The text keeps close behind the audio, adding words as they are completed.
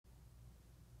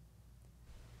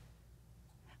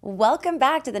Welcome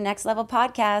back to the Next Level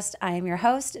Podcast. I am your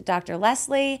host, Dr.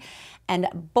 Leslie, and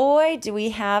boy, do we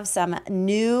have some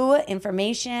new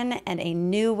information and a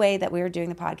new way that we are doing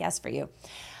the podcast for you.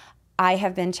 I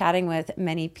have been chatting with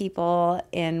many people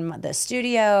in the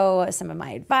studio, some of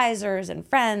my advisors and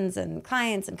friends and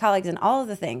clients and colleagues and all of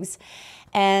the things,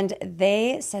 and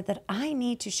they said that I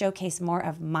need to showcase more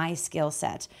of my skill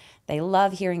set. They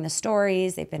love hearing the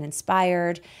stories. They've been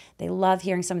inspired. They love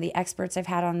hearing some of the experts I've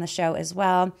had on the show as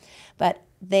well. But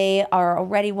they are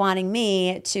already wanting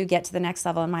me to get to the next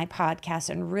level in my podcast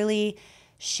and really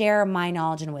share my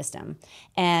knowledge and wisdom.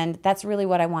 And that's really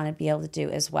what I want to be able to do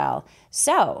as well.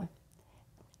 So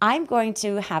I'm going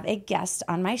to have a guest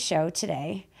on my show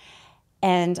today.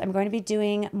 And I'm going to be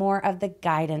doing more of the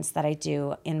guidance that I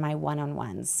do in my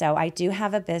one-on-ones. So I do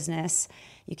have a business.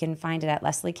 You can find it at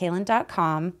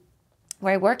lesliekalen.com,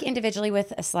 where I work individually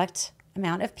with a select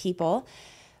amount of people,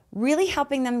 really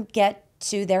helping them get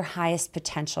to their highest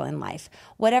potential in life,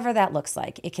 whatever that looks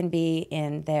like. It can be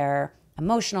in their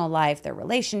emotional life, their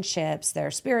relationships,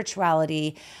 their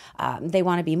spirituality. They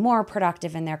want to be more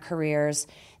productive in their careers.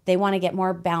 They want to get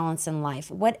more balance in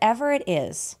life. Whatever it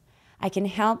is, I can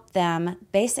help them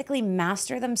basically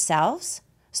master themselves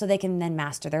so they can then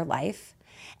master their life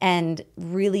and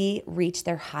really reach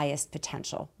their highest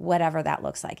potential, whatever that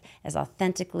looks like, as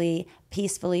authentically,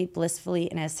 peacefully,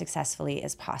 blissfully, and as successfully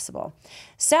as possible.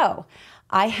 So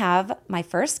I have my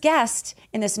first guest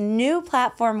in this new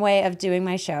platform way of doing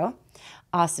my show,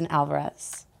 Austin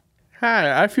Alvarez.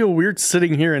 Hi, I feel weird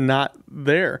sitting here and not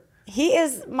there. He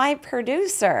is my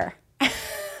producer.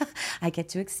 I get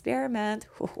to experiment.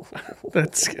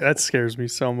 That scares me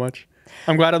so much.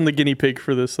 I'm glad I'm the guinea pig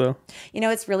for this, though. You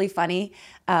know, it's really funny.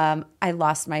 I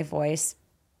lost my voice.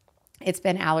 It's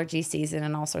been allergy season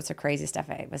and all sorts of crazy stuff.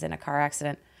 I was in a car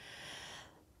accident.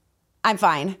 I'm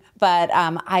fine, but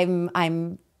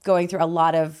I'm going through a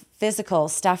lot of physical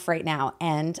stuff right now,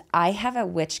 and I have a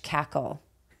witch cackle,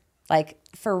 like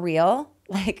for real.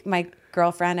 Like my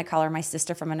girlfriend, I call her my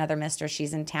sister from another mister.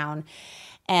 She's in town.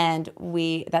 And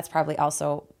that's probably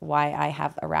also why I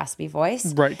have a raspy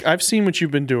voice. Right. I've seen what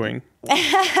you've been doing.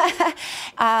 I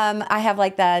have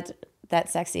like that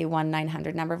sexy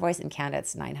 1-900 number voice. In Canada,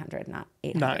 it's 900, not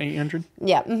 800. Not 800?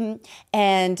 Yeah. Mm-hmm.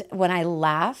 And when I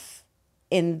laugh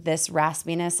in this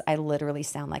raspiness, I literally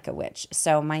sound like a witch.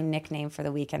 So my nickname for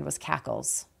the weekend was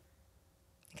Cackles,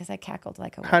 because I cackled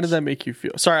like a witch. How did that make you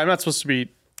feel? Sorry, I'm not supposed to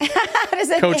be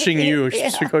coaching you. You're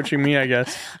supposed to be coaching me, I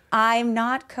guess. I'm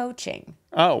not coaching.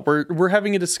 Oh, we're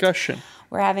having a discussion.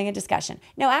 We're having a discussion.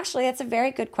 No, actually, that's a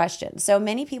very good question. So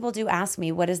many people do ask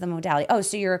me, what is the modality? Oh,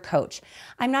 so you're a coach.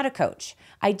 I'm not a coach.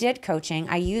 I did coaching.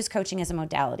 I use coaching as a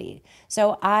modality.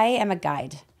 So I am a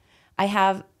guide. I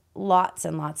have lots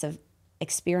and lots of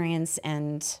experience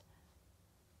and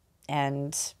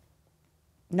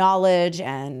knowledge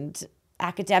and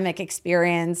academic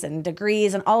experience and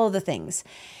degrees and all of the things.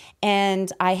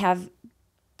 And I have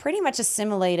pretty much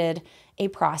assimilated a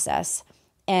process,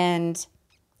 and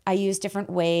I use different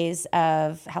ways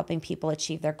of helping people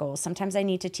achieve their goals. Sometimes I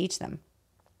need to teach them.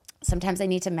 Sometimes I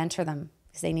need to mentor them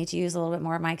because they need to use a little bit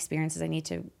more of my experiences. I need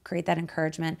to create that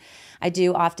encouragement. I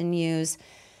do often use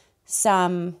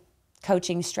some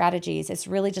coaching strategies. It's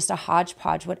really just a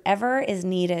hodgepodge, whatever is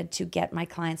needed to get my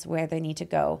clients where they need to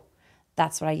go.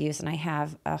 That's what I use, and I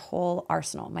have a whole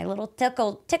arsenal, my little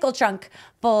tickle trunk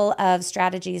full of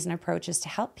strategies and approaches to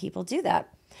help people do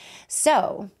that.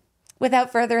 So,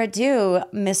 without further ado,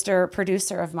 Mr.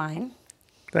 Producer of mine.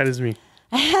 That is me.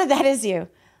 That is you.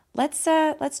 Let's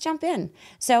jump in.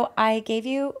 So, I gave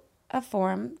you a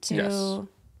form to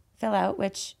fill out,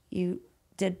 which you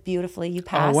did beautifully. You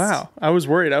passed. Oh, wow. I was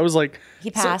worried. I was like... He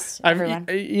passed, so everyone.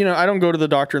 I don't go to the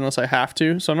doctor unless I have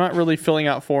to, so I'm not really filling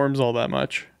out forms all that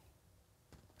much.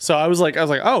 So I was like,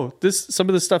 oh, some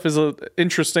of this stuff is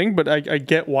interesting, but I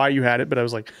get why you had it. But I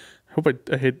was like, I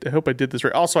hope I did this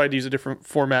right. Also, I'd use a different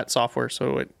format software,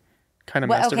 so it kind of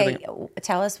messed everything up.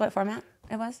 Tell us what format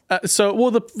it was.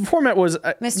 The format was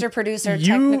Mr. Producer,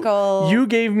 technical. You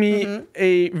gave me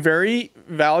a very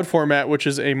valid format, which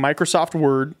is a Microsoft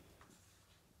Word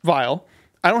file.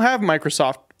 I don't have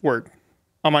Microsoft Word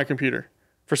on my computer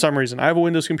for some reason. I have a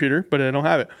Windows computer, but I don't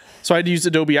have it. So I had to use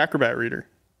Adobe Acrobat Reader.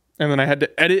 And then I had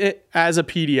to edit it as a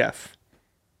PDF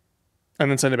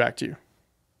and then send it back to you.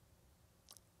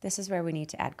 This is where we need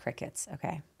to add crickets,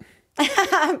 okay?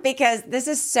 Because this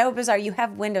is so bizarre. You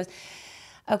have Windows.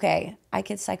 Okay, I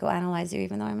could psychoanalyze you,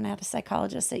 even though I'm not a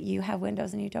psychologist, that you have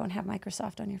Windows and you don't have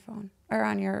Microsoft on your phone or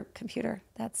on your computer.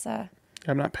 That's I'm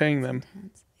not paying them.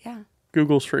 Yeah.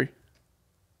 Google's free.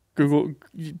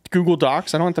 Google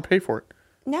Docs, I don't have to pay for it.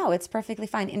 No, it's perfectly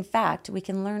fine. In fact, we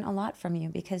can learn a lot from you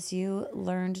because you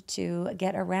learned to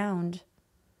get around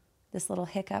this little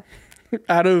hiccup.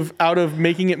 out of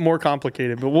making it more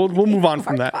complicated, but we'll move on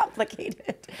from that.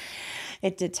 Complicated.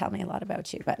 It did tell me a lot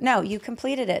about you, but no, you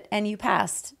completed it and you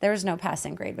passed. There was no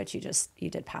passing grade, but you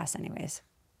did pass anyways.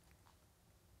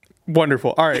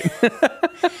 Wonderful. All right.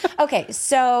 Okay,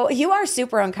 so you are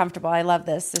super uncomfortable. I love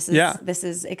this. This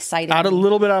is exciting. A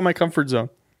little bit out of my comfort zone.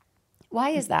 Why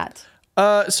is that?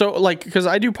 So like, because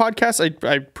I do podcasts,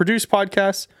 I produce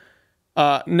podcasts.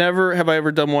 Never have I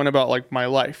ever done one about like my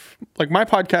life. Like my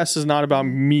podcast is not about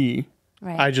me.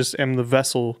 Right. I just am the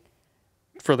vessel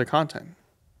for the content.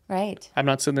 Right. I'm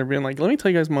not sitting there being like, let me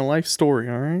tell you guys my life story.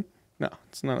 All right. No,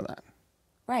 it's none of that.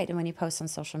 Right. And when you post on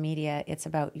social media, it's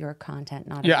about your content,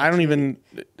 not Yeah. about I don't you. even.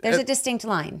 There's a distinct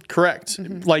line. Correct.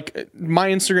 Like my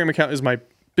Instagram account is my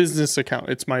business account.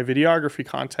 It's my videography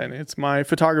content. It's my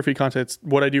photography content. It's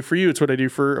what I do for you. It's what I do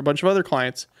for a bunch of other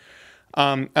clients.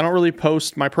 I don't really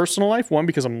post my personal life. One,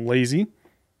 because I'm lazy.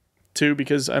 Two,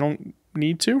 because I don't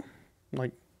need to.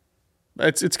 Like,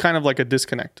 it's kind of like a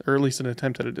disconnect, or at least an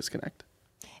attempt at a disconnect.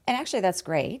 And actually, that's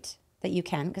great that you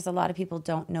can, because a lot of people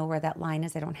don't know where that line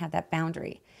is. They don't have that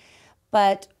boundary.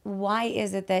 But why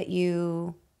is it that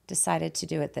you decided to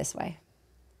do it this way?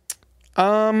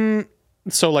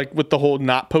 So like with the whole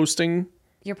not posting.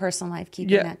 Your personal life,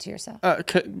 keeping that to yourself.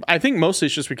 I think mostly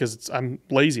it's just because I'm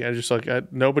lazy. I just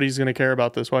nobody's going to care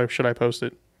about this. Why should I post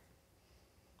it?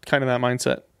 Kind of that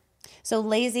mindset. So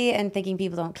lazy and thinking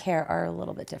people don't care are a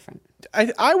little bit different.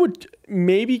 I would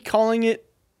maybe calling it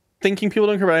thinking people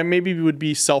don't care, but I maybe would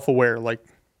be self-aware. Like,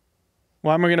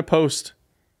 why am I going to post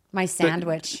my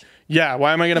sandwich?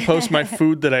 Why am I going to post my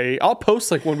food that I ate? I'll post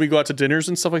like when we go out to dinners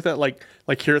and stuff like that. Like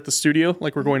here at the studio,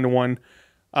 like we're going to one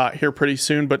here pretty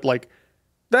soon. But like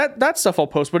that stuff I'll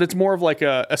post. But it's more of like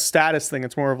a status thing.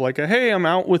 It's more of like hey, I'm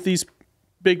out with these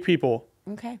big people.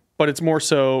 Okay. But it's more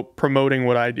so promoting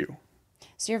what I do.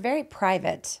 So you're very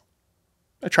private.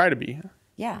 I try to be.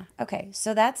 Yeah. Okay.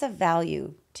 So that's a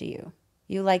value to you.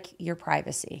 You like your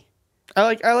privacy. I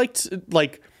like to,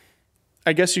 like,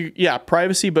 I guess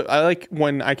privacy, but I like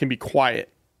when I can be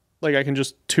quiet. Like I can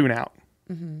just tune out.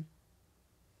 Mm-hmm.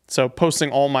 So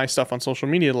posting all my stuff on social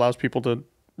media allows people to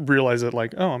realize that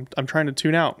like, oh, I'm trying to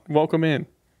tune out. Welcome in,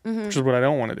 which is what I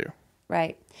don't want to do.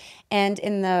 Right. And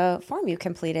in the form you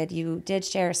completed, you did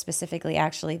share specifically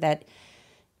actually that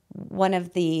one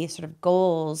of the sort of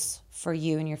goals for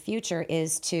you in your future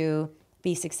is to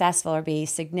be successful or be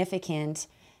significant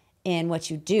in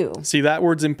what you do. See, that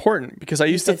word's important because I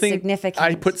used to think significant.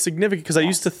 I put significant because I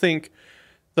used to think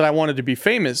that I wanted to be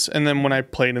famous. And then when I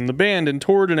played in the band and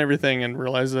toured and everything and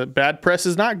realized that bad press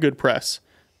is not good press,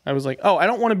 I was like, oh, I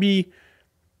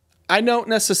don't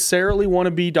necessarily want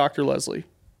to be Dr. Leslie.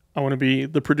 I want to be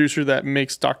the producer that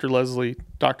makes Dr. Leslie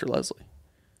Dr. Leslie.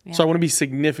 Yeah. So I want to be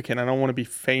significant. I don't want to be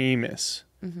famous.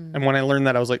 Mm-hmm. And when I learned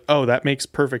that, I was like, oh, that makes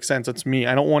perfect sense. It's me.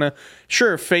 I don't want to,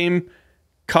 sure, fame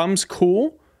comes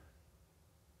cool,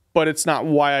 but it's not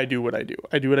why I do what I do.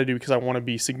 I do what I do because I want to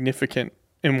be significant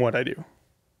in what I do.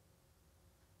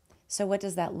 So what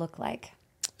does that look like?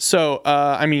 So,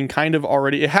 kind of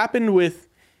already. It happened with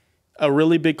a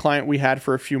really big client we had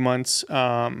for a few months,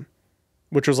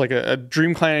 which was like a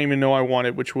dream client I didn't even know I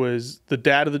wanted, which was the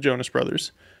dad of the Jonas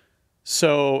Brothers.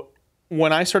 So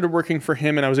when I started working for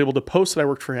him and I was able to post that I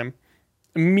worked for him,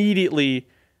 immediately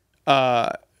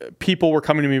people were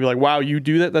coming to me and be like, wow, you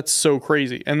do that? That's so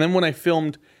crazy. And then when I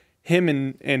filmed him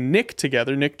and Nick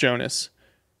together, Nick Jonas,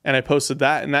 and I posted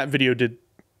that, and that video did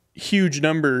huge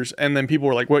numbers. And then people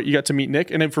were like, what, you got to meet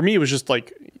Nick? And then for me, it was just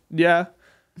like, yeah,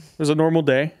 it was a normal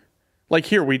day. Like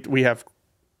here, we have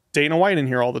Dana White in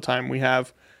here all the time. We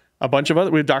have a bunch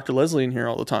of we have Dr. Leslie in here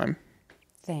all the time.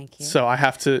 Thank you. So I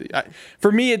have to,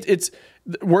 for me, it's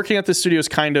working at the studio has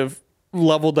kind of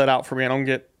leveled that out for me. I don't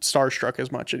get starstruck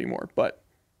as much anymore, but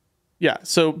yeah.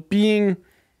 So being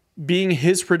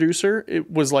his producer,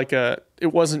 it was like it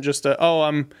wasn't just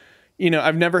I've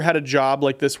never had a job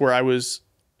like this where I was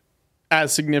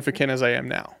as significant as I am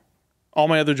now. All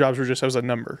my other jobs were just, I was a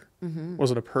number,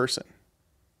 wasn't a person.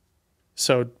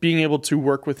 So being able to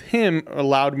work with him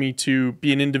allowed me to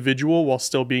be an individual while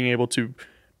still being able to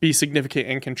be significant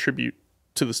and contribute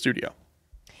to the studio.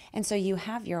 And so you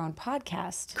have your own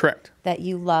podcast. Correct. That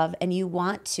you love and you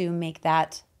want to make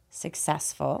that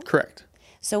successful. Correct.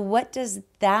 So what does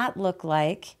that look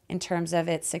like in terms of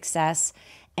its success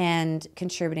and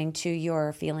contributing to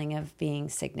your feeling of being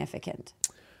significant?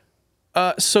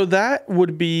 So that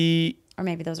would be... Or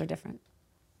maybe those are different.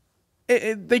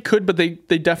 They could, but they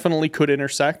definitely could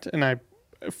intersect, and I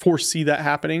foresee that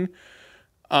happening.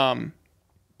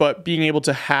 But being able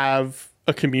to have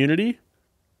a community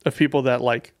of people that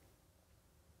like,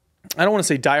 I don't want to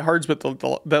say diehards, but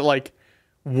that like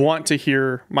want to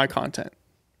hear my content.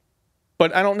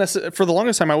 But I don't necessarily, for the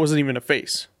longest time, I wasn't even a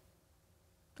face.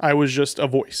 I was just a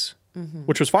voice,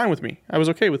 which was fine with me. I was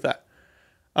okay with that.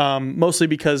 Mostly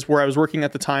because where I was working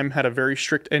at the time had a very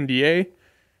strict NDA,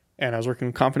 and I was working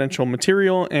with confidential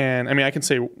material. And I mean, I can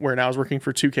say where now I was working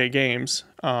for 2K Games.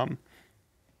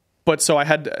 But so I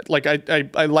had, like,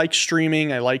 I liked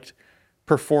streaming. I liked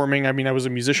performing. I mean, I was a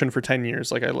musician for 10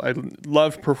 years. Like, I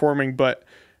loved performing, but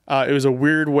it was a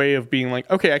weird way of being like,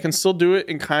 okay, I can still do it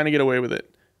and kind of get away with it.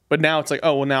 But now it's like,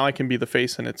 oh, well, now I can be the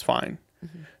face and it's fine.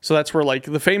 So that's where, like,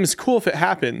 the fame is cool if it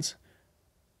happens,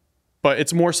 but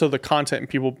it's more so the content and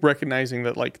people recognizing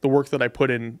that, like, the work that I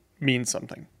put in means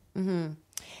something.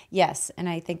 Yes, and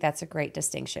I think that's a great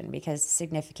distinction, because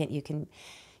significant, you can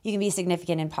be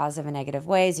significant in positive and negative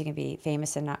ways. You can be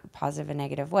famous in not positive and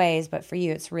negative ways, but for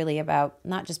you, it's really about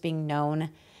not just being known,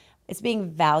 it's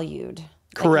being valued.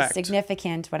 Correct. Like,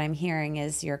 significant, what I'm hearing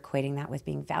is you're equating that with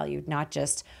being valued, not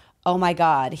just, oh my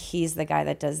God, he's the guy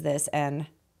that does this, and,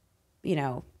 you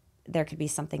know, there could be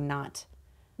something not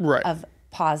right of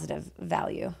positive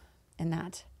value in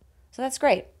that. So that's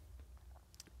great.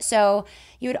 So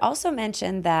you had also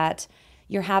mentioned that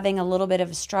you're having a little bit of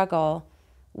a struggle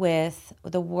with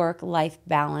the work-life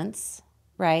balance,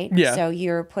 right? Yeah. So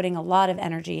you're putting a lot of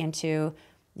energy into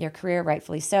your career,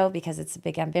 rightfully so, because it's a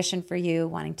big ambition for you,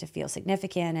 wanting to feel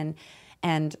significant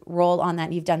and roll on that.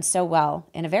 And you've done so well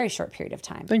in a very short period of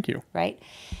time. Thank you. Right?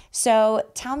 So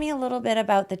tell me a little bit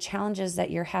about the challenges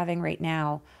that you're having right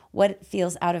now. What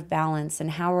feels out of balance,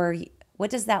 and what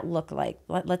does that look like?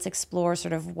 Let's explore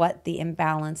sort of what the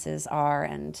imbalances are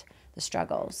and the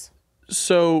struggles.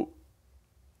 So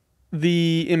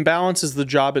the imbalance is the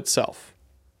job itself,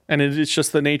 and it's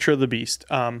just the nature of the beast.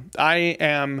 I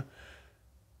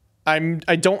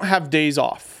don't have days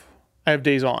off. I have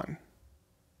days on.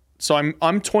 So I'm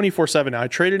 24/7 now. I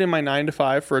traded in my 9 to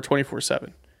 5 for a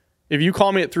 24/7. If you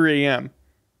call me at 3 a.m.,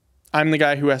 I'm the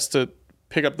guy who has to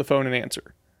pick up the phone and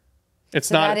answer.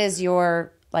 So that is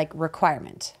your like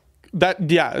requirement.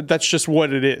 That's just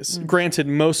what it is. Granted,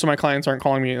 most of my clients aren't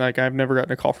calling me. Like, I've never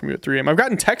gotten a call from you at 3 a.m. I've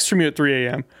gotten texts from you at 3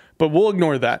 a.m., but we'll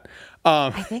ignore that.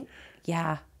 I think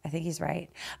he's right.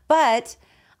 But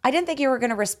I didn't think you were going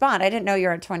to respond. I didn't know you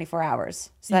were at 24 hours.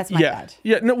 So that's my bad.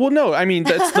 Yeah. No. I mean,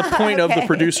 that's the point of the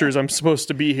producers. I'm supposed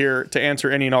to be here to answer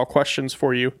any and all questions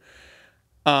for you.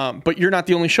 But you're not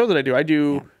the only show that I do. I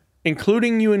do,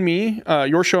 including you and me,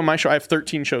 your show and my show. I have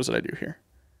 13 shows that I do here.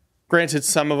 Granted,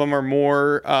 some of them are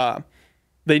more,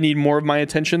 they need more of my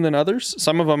attention than others.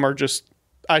 Some of them are just,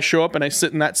 I show up and I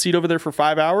sit in that seat over there for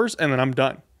 5 hours and then I'm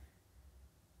done.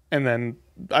 And then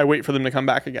I wait for them to come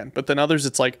back again. But then others,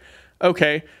 it's like,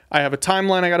 okay, I have a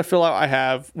timeline I got to fill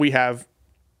out. We have,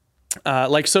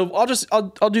 so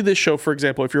I'll do this show, for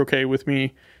example, if you're okay with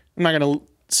me. I'm not going to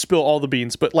spill all the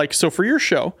beans, but like, so for your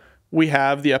show, we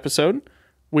have the episode.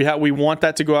 We want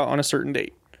that to go out on a certain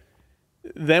date.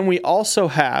 Then we also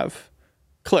have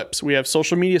clips. We have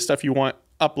social media stuff you want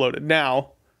uploaded.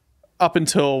 Now, up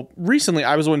until recently,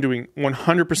 I was the one doing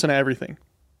 100% of everything,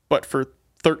 but for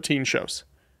 13 shows.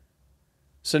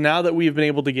 So now that we've been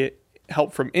able to get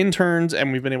help from interns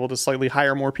and we've been able to slightly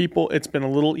hire more people, it's been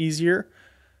a little easier.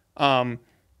 But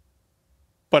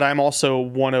I'm also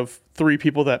one of 3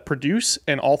 people that produce,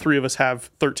 and all 3 of us have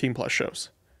 13 plus shows.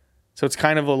 So it's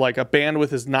kind of like a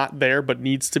bandwidth is not there, but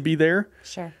needs to be there.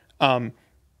 Sure.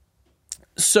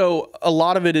 So a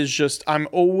lot of it is just, I'm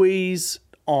always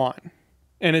on,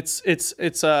 and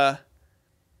I've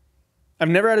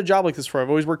never had a job like this before. I've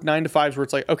always worked 9 to 5s where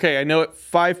it's like, okay, I know at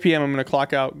 5 p.m. I'm going to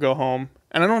clock out, go home,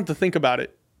 and I don't have to think about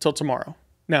it till tomorrow.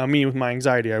 Now, me with my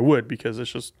anxiety, I would, because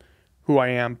it's just who I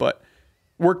am, but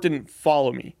work didn't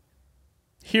follow me.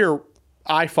 Here,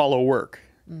 I follow work.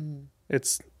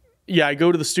 I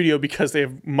go to the studio because they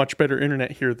have much better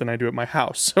internet here than I do at my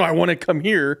house. So I want to come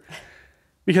here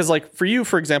because, like, for you,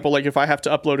 for example, like if I have to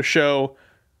upload a show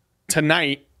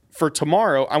tonight for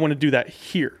tomorrow, I want to do that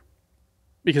here.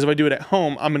 Because if I do it at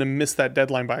home, I'm going to miss that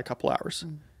deadline by a couple hours.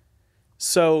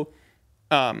 So,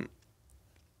 and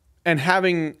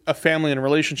having a family and a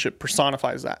relationship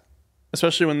personifies that,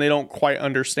 especially when they don't quite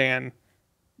understand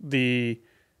the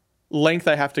length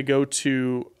I have to go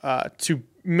to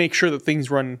make sure that things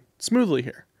run smoothly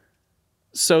here.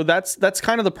 So that's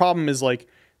kind of the problem, is like,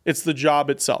 it's the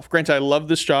job itself. Granted, I love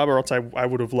this job, or else I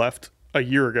would have left a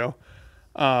year ago.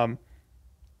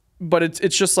 But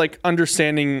it's just like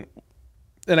understanding,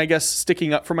 and I guess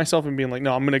sticking up for myself and being like,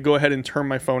 no, I'm going to go ahead and turn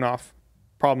my phone off.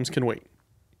 Problems can wait,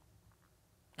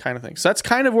 kind of thing. So that's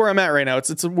kind of where I'm at right now.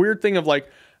 It's a weird thing of like,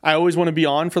 I always want to be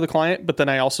on for the client, but then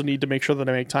I also need to make sure that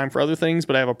I make time for other things.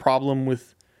 But I have a problem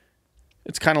with,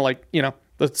 it's kind of like, you know,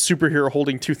 the superhero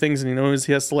holding two things and he knows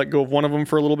he has to let go of one of them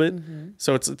for a little bit.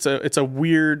 So it's a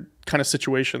weird kind of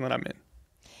situation that I'm in.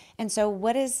 And so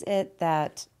what is it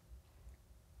that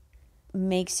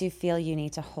makes you feel you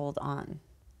need to hold on?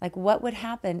 Like, what would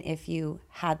happen if you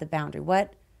had the boundary?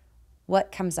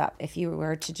 What comes up if you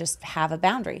were to just have a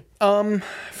boundary?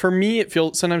 For me,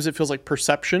 sometimes it feels like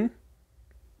perception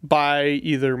by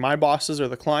either my bosses or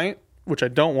the client, which I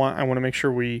don't want. I want to make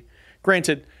sure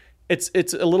granted,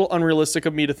 it's a little unrealistic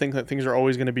of me to think that things are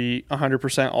always going to be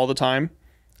 100% all the time.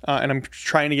 And I'm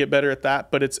trying to get better at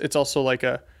that, but it's also like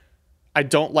I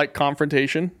don't like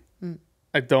confrontation.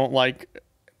 I don't like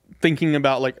thinking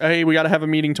about like, hey, we got to have a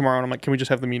meeting tomorrow. And I'm like, can we just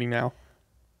have the meeting now?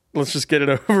 Let's just get it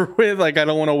over with. Like, I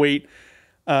don't want to wait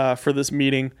for this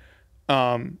meeting.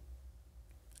 And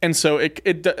so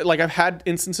it like I've had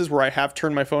instances where I have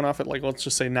turned my phone off at like, let's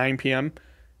just say 9 p.m.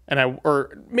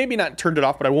 or maybe not turned it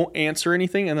off, but I won't answer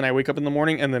anything. And then I wake up in the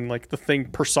morning and then like the thing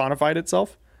personified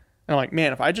itself. And I'm like,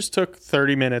 man, if I just took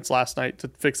 30 minutes last night to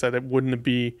fix that, it wouldn't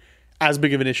be as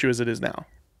big of an issue as it is now.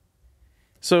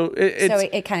 So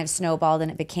it kind of snowballed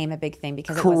and it became a big thing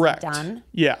because correct. It wasn't done.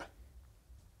 Yeah.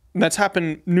 And that's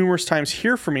happened numerous times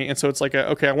here for me. And so it's like,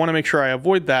 okay, I want to make sure I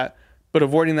avoid that, but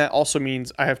avoiding that also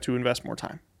means I have to invest more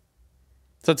time.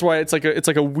 So that's why it's like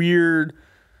a weird,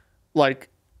 like,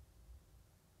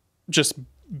 just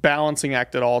balancing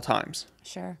act at all times.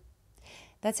 Sure.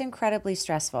 That's incredibly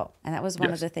stressful. And that was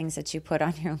one of the things that you put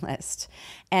on your list.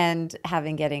 And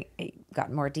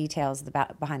gotten more details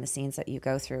about behind the scenes that you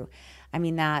go through. I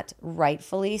mean, that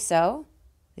rightfully so,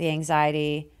 the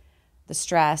anxiety, the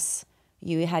stress,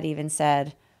 you had even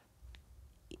said,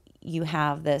 you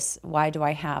have this, why do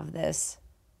I have this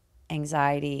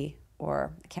anxiety?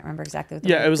 Or I can't remember exactly what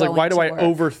the word, it was like, why do I work.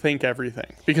 Overthink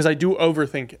everything? Because I do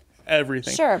overthink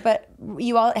everything. Sure, but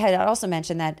you all had also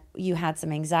mentioned that you had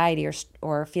some anxiety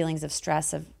or feelings of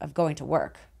stress of going to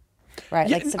work, right?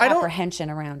 Yeah, like some apprehension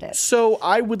around it. So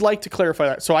I would like to clarify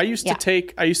that. So I used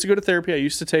to go to therapy. I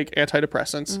used to take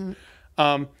antidepressants.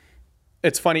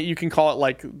 It's funny, you can call it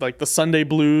like the Sunday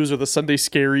blues or the Sunday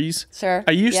scaries. Sure.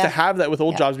 I used to have that with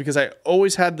old jobs because I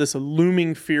always had this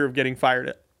looming fear of getting fired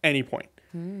at any point.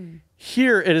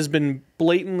 Here, it has been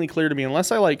blatantly clear to me,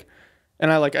 unless I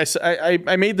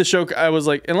made the joke, I was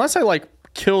like, unless I like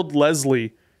killed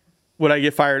Leslie, would I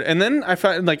get fired? And then I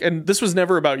found like, and this was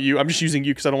never about you. I'm just using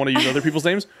you because I don't want to use other people's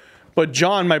names. But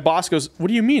John, my boss, goes, what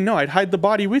do you mean? No, I'd hide the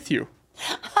body with you.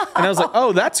 And I was like,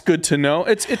 oh, that's good to know.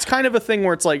 It's kind of a thing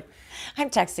where it's like, I'm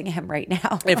texting him right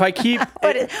now. If I keep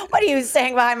what are you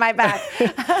saying behind my back?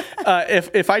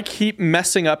 if I keep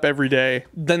messing up every day,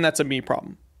 then that's a me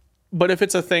problem. But if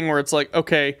it's a thing where it's like,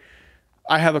 okay,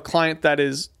 I have a client that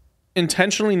is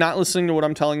intentionally not listening to what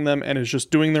I'm telling them and is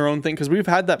just doing their own thing, because we've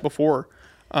had that before.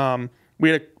 We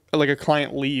had a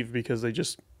client leave because they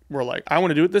just were like, I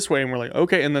want to do it this way, and we're like,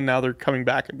 okay, and then now they're coming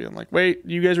back and being like, wait,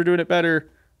 you guys are doing it better.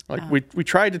 Like we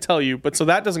tried to tell you, but so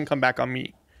that doesn't come back on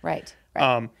me. Right.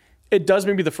 It does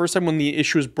maybe the first time when the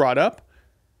issue is brought up,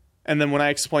 and then when I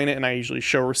explain it and I usually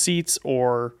show receipts,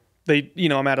 or they,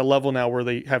 I'm at a level now where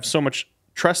they have so much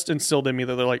trust instilled in me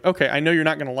that they're like, okay, I know you're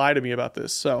not going to lie to me about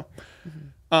this. So,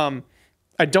 I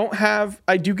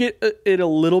do get it a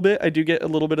little bit. I do get a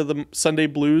little bit of the Sunday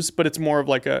blues, but it's more of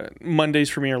like a Mondays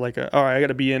for me are like all right, I got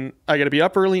to be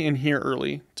up early and here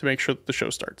early to make sure that the show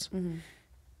starts.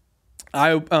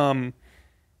 I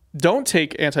don't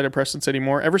take antidepressants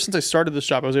anymore. Ever since I started this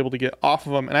job, I was able to get off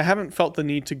of them, and I haven't felt the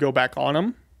need to go back on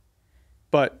them.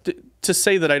 But to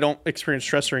say that I don't experience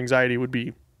stress or anxiety would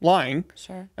be lying.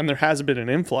 Sure. And there has been an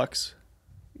influx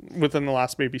within the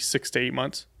last maybe 6 to 8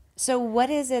 months. So what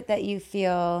is it that you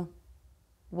feel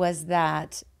was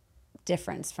that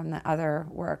difference from the other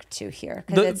work to here?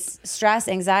 Because it's stress,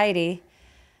 anxiety,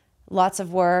 lots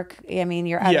of work. I mean,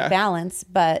 you're out of balance,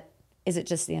 but is it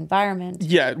just the environment?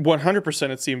 Yeah, 100%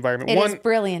 it's the environment. It is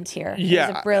brilliant here. Yeah,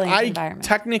 it is a brilliant environment. I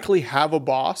technically have a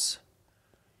boss,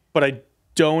 but I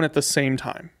don't at the same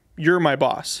time. You're my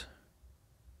boss.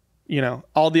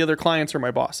 All the other clients are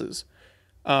my bosses.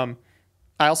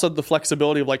 I also had the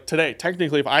flexibility of like today,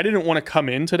 technically, if I didn't want to come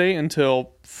in today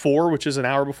until 4, which is an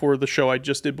hour before the show I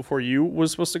just did before you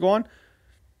was supposed to go on,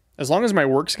 as long as my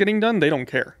work's getting done, they don't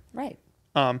care. Right.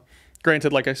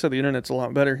 Granted, like I said, the internet's a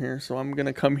lot better here, so I'm going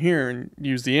to come here and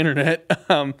use the internet.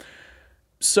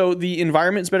 So the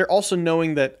environment's better. Also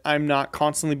knowing that I'm not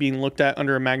constantly being looked at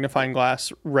under a magnifying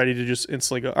glass, ready to just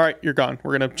instantly go, all right, you're gone.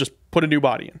 We're going to just put a new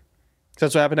body in.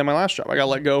 That's what happened at my last job. I got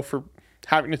let go for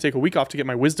having to take a week off to get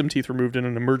my wisdom teeth removed in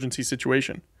an emergency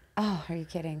situation. Oh, are you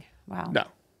kidding? Wow. No.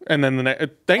 And then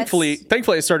thankfully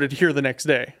I started here the next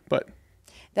day, but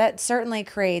that certainly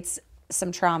creates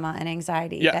some trauma and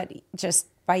anxiety that just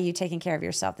by you taking care of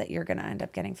yourself that you're going to end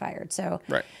up getting fired. So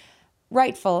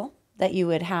rightful that you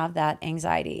would have that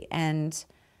anxiety, and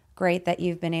great that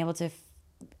you've been able to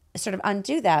sort of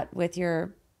undo that with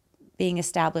your being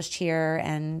established here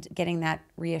and getting that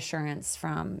reassurance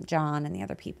from John and the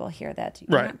other people here that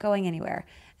you're not going anywhere,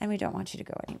 and we don't want you to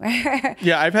go anywhere.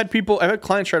 Yeah, I've had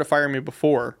clients try to fire me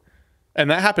before,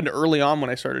 and that happened early on when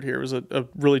I started here. It was a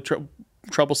really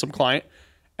troublesome client,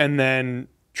 and then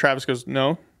Travis goes,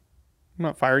 "No, I'm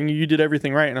not firing you. You did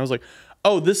everything right." And I was like,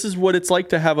 "Oh, this is what it's like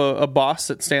to have a boss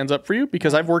that stands up for you."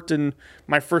 Because I've worked in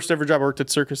my first ever job. I worked at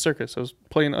Circus. I was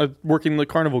working the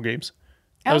carnival games.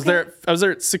 I was there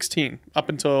at 16 up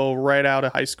until right out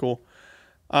of high school.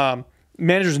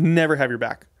 Managers never have your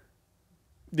back.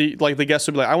 The guests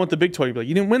would be like, "I want the big toy." You'd be like,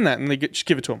 "You didn't win that," and they just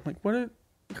give it to them. Like, what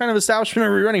kind of establishment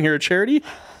are we running here? A charity?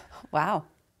 Wow.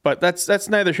 But that's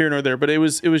neither here nor there. But it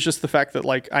was just the fact that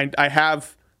like I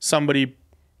have somebody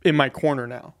in my corner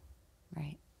now.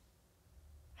 Right.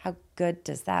 How good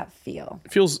does that feel?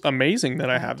 It feels amazing that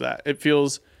I have that.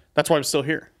 That's why I'm still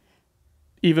here.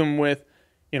 Even with,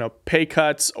 pay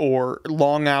cuts or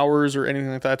long hours or anything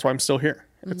like that, that's why I'm still here.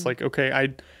 Mm-hmm. It's like,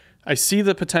 okay, I see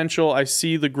the potential, I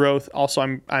see the growth.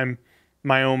 Also, I'm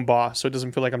my own boss, so it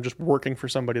doesn't feel like I'm just working for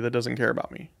somebody that doesn't care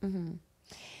about me. Mm-hmm.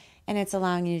 And it's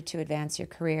allowing you to advance your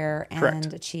career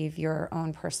and achieve your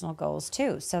own personal goals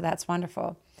too. So that's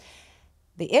wonderful.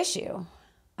 The issue,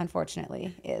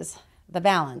 unfortunately, is the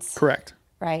balance. Correct.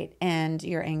 Right. And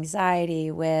your anxiety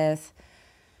with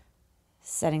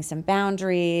setting some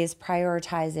boundaries,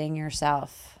 prioritizing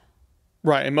yourself.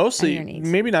 Right. And mostly,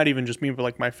 maybe not even just me, but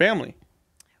like my family.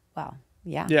 Well,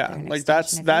 yeah. Yeah. Like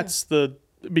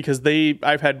because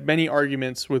I've had many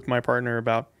arguments with my partner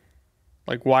about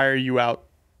like, why are you out?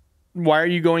 Why are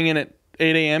you going in at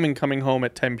 8 a.m. and coming home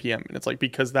at 10 p.m.? And it's like,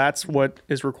 because that's what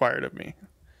is required of me.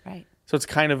 Right. So it's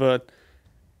kind of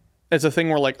it's a thing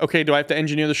where like, okay, do I have to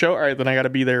engineer the show? All right, then I got to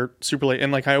be there super late.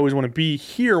 And like, I always want to be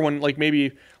here when like,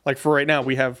 maybe like for right now,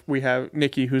 we have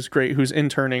Nikki, who's great, who's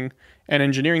interning and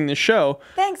engineering the show.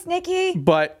 Thanks, Nikki.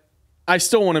 But I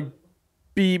still want to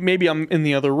be, maybe I'm in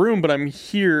the other room, but I'm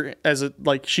here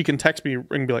like she can text me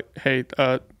and be like, "Hey,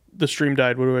 the stream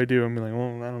died. What do I do?" I'm like,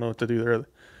 "Well, I don't know what to do there."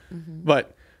 Mm-hmm.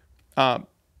 But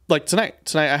like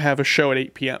tonight I have a show at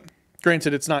 8 p.m.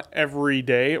 Granted, it's not every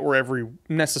day or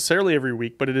necessarily every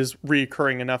week, but it is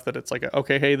reoccurring enough that it's like,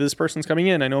 okay, hey, this person's coming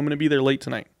in. I know I'm going to be there late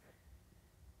tonight.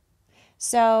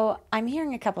 So I'm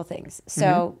hearing a couple things.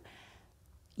 So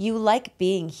you like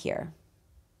being here.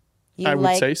 I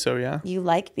would say so, yeah. You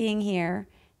like being here,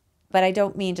 but I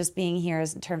don't mean just being here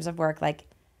as in terms of work, like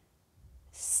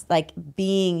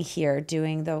being here,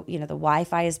 doing the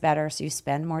Wi-Fi is better, so you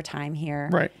spend more time here.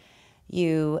 Right.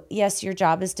 Yes, your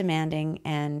job is demanding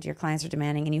and your clients are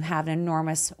demanding, and you have an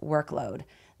enormous workload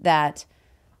that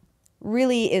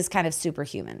really is kind of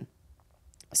superhuman.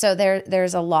 So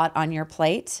there's a lot on your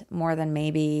plate, more than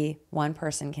maybe one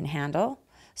person can handle.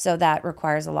 So that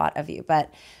requires a lot of you.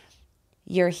 But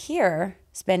you're here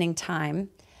spending time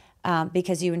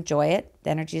because you enjoy it. The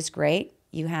energy is great.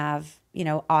 You have,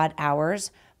 odd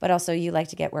hours, but also you like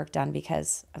to get work done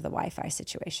because of the Wi-Fi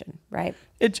situation, right?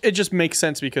 It just makes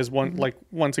sense because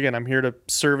once again, I'm here to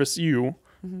service you.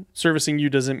 Mm-hmm. Servicing you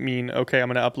doesn't mean, okay,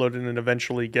 I'm going to upload it and it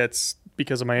eventually gets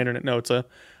because of my internet. No, it's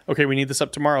okay, we need this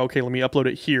up tomorrow. Okay, let me upload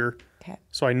it here. Okay.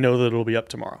 So I know that it'll be up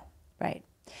tomorrow. Right.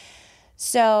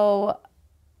 So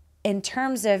in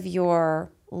terms of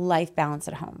your life balance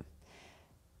at home,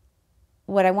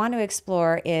 what I want to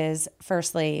explore is,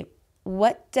 firstly,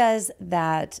 what does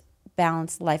that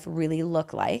balanced life really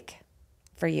look like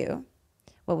for you?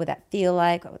 What would that feel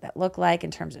like? What would that look like in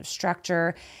terms of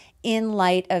structure, in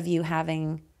light of you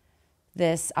having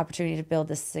this opportunity to build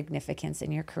this significance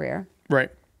in your career?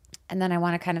 Right. And then I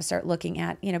want to kind of start looking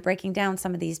at, breaking down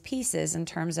some of these pieces in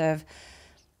terms of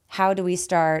how do we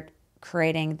start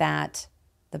creating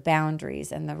the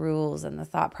boundaries and the rules and the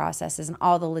thought processes and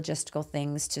all the logistical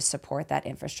things to support that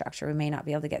infrastructure. We may not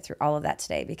be able to get through all of that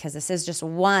today because this is just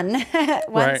one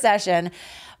session,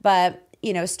 but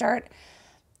start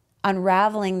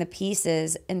unraveling the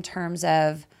pieces in terms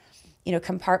of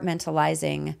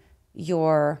compartmentalizing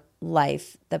your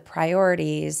life, the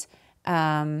priorities,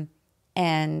 and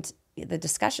the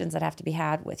discussions that have to be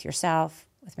had with yourself,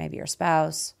 with maybe your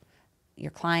spouse,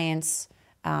 your clients,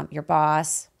 your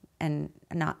boss. And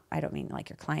I don't mean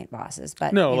like your client bosses,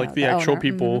 but no, like the actual owner.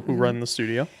 People who run the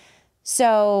studio.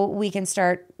 So we can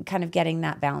start kind of getting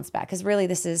that balance back, because really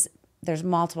there's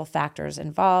multiple factors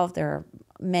involved. There are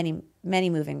many, many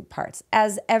moving parts,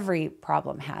 as every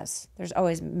problem has. There's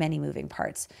always many moving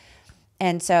parts.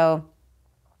 And so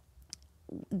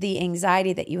the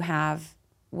anxiety that you have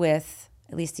with,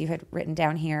 at least you had written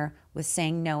down here, with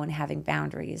saying no and having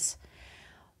boundaries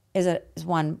is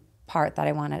one part that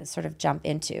I want to sort of jump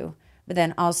into. But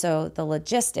then also the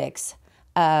logistics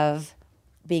of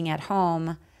being at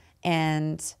home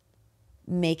and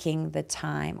making the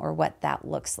time, or what that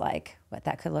looks like, what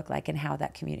that could look like, and how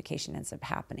that communication ends up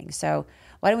happening. So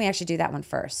why don't we actually do that one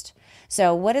first?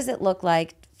 So what does it look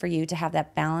like for you to have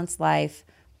that balanced life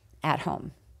at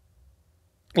home?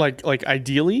 Like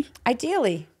ideally?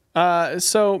 Ideally.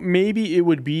 So maybe it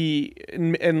would be,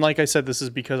 and like I said, this is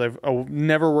because I've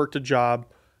never worked a job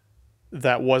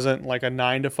that wasn't like a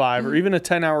 9 to 5 or even a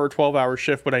 10-hour or 12-hour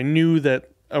shift, but I knew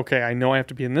that, okay, I know I have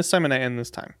to be in this time and I end this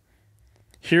time.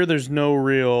 Here, there's no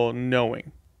real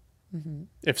knowing.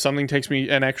 If something takes me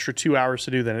an extra 2 hours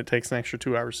to do, then it takes an extra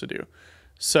 2 hours to do.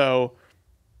 So,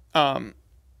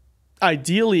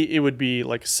 ideally, it would be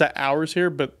like set hours here,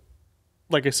 but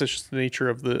like I said, it's just the nature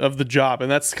of the job,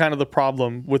 and that's kind of the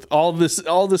problem with all this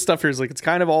stuff here. Is like it's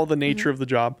kind of all the nature of the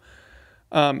job.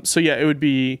 So yeah, it would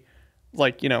be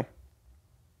like,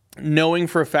 knowing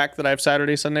for a fact that I have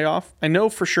Saturday, Sunday off. I know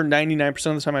for sure 99%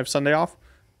 of the time I have Sunday off.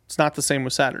 It's not the same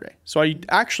with Saturday. So I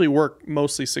actually work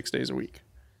mostly 6 days a week.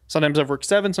 Sometimes I've worked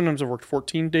 7, sometimes I've worked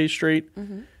 14 days straight.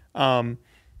 I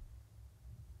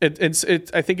think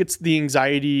it's the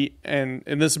anxiety, and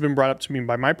this has been brought up to me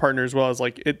by my partner as well, as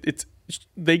like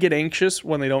they get anxious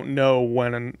when they don't know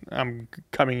when I'm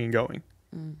coming and going.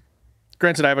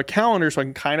 Granted, I have a calendar, so I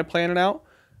can kind of plan it out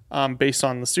based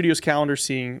on the studio's calendar,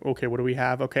 seeing, okay, what do we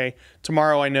have? Okay,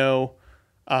 tomorrow I know,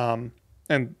 and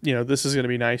this is going to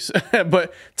be nice,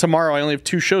 but tomorrow I only have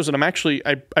 2 shows, and I'm actually,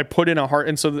 I put in a heart,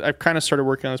 and so I've kind of started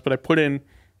working on this, but I put in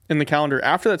the calendar,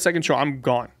 after that second show, I'm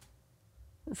gone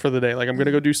for the day. Like I'm going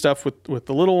to go do stuff with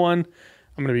the little one.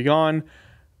 I'm going to be gone.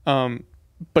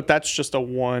 But that's just a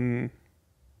one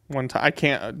time. I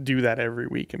can't do that every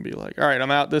week and be like, all right,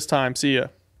 I'm out this time. See ya.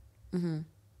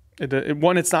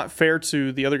 It's not fair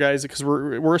to the other guys because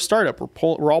we're a startup.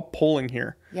 We're all pulling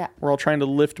here. Yeah. We're all trying to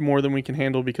lift more than we can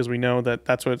handle because we know that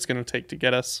that's what it's going to take to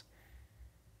get us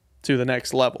to the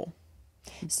next level.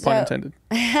 Pun intended.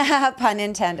 Pun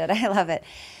intended. I love it.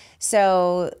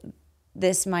 So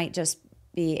this might just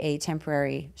be a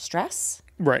temporary stress.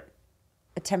 Right.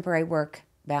 A temporary work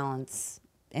imbalance,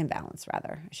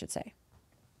 rather, I should say.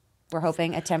 We're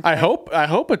hoping a temporary. I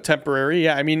hope a temporary.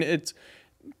 Yeah. I mean, it's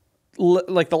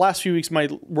like the last few weeks, my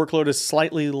workload is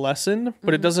slightly lessened,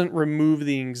 but it doesn't remove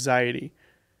the anxiety,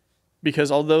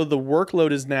 because although the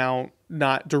workload is now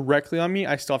not directly on me,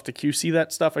 I still have to QC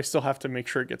that stuff. I still have to make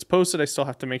sure it gets posted. I still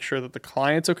have to make sure that the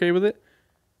client's okay with it.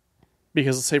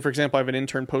 Because let's say, for example, I have an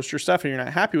intern post your stuff and you're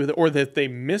not happy with it, or that they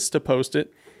missed to post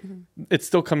it, it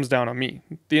still comes down on me.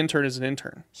 The intern is an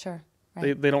intern. Sure.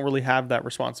 Right. They don't really have that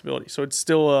responsibility. So it's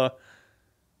still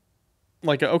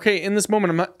okay, in this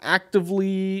moment, I'm not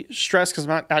actively stressed because I'm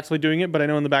not actively doing it, but I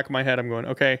know in the back of my head, I'm going,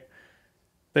 okay,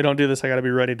 they don't do this. I got to be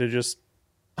ready to just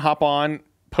hop on,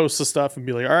 post the stuff and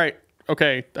be like, all right,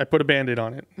 okay, I put a Band-Aid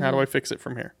on it. How do I fix it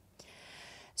from here?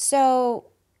 So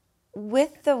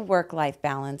with the work-life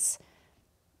balance,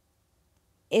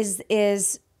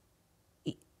 is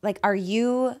like, are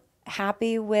you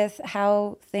happy with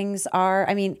how things are?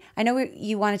 I mean, I know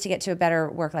you wanted to get to a better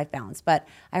work-life balance, but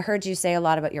I heard you say a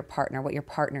lot about your partner, what your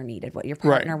partner needed, what your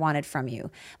partner wanted from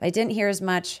you. But I didn't hear as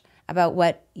much about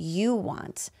what you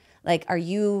want. Like, are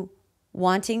you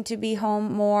wanting to be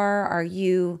home more? Are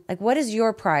you, like, what is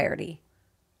your priority?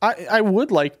 I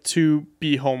would like to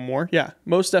be home more. Yeah,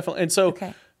 most definitely. And so,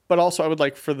 but also I would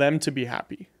like for them to be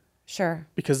happy. Sure.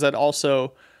 Because that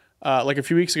also, like a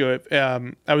few weeks ago,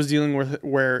 I was dealing with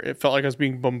where it felt like I was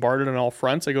being bombarded on all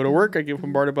fronts. I go to work, I get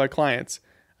bombarded by clients.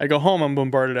 I go home, I'm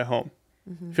bombarded at home.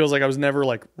 It feels like I was never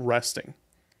like resting.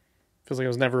 It feels like I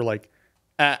was never like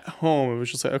at home. It was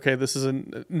just like, okay, this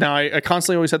isn't, now I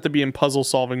constantly always have to be in puzzle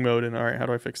solving mode and all right, how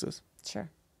do I fix this? Sure.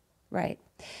 Right.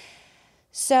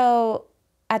 So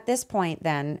at this point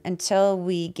then, until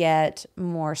we get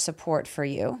more support for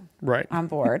you on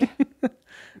board,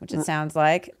 which it sounds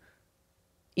like,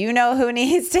 you know who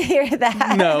needs to hear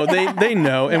that. No, they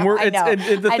know. And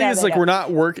the thing is, like, we're not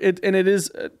and it is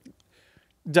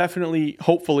definitely,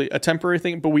 hopefully, a temporary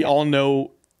thing, but we all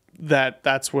know that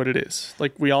that's what it is.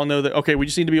 Like, we all know that, okay, we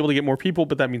just need to be able to get more people,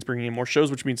 but that means bringing in more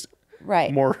shows, which means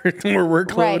more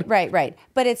workload. Right.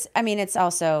 But it's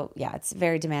also, it's a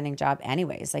very demanding job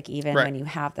anyways. Like, even when you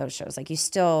have those shows, like, you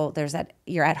still,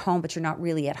 you're at home, but you're not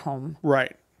really at home.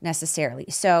 Right. Necessarily.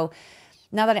 So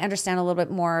now that I understand a little bit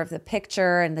more of the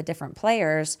picture and the different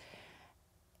players,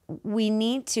 we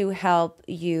need to help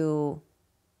you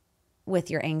with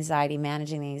your anxiety,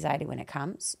 managing the anxiety when it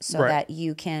comes, so that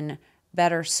you can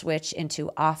better switch into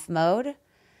off mode.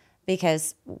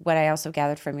 Because what I also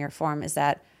gathered from your form is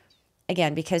that,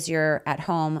 again, because you're at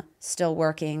home still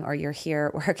working, or you're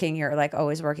here working, you're like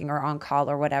always working or on call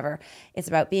or whatever, it's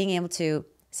about being able to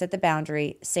set the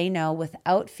boundary, say no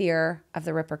without fear of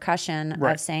the repercussion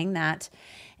of saying that,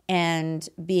 and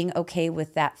being okay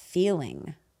with that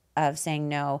feeling of saying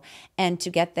no. And to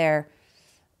get there,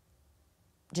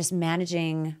 just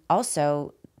managing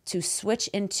also to switch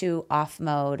into off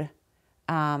mode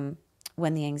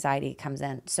when the anxiety comes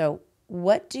in. So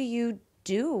what do you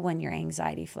do when your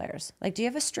anxiety flares? Like, do you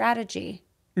have a strategy?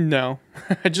 No,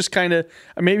 I just kind of,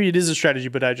 maybe it is a strategy,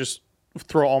 but I just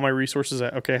throw all my resources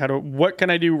at, okay, what can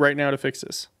I do right now to fix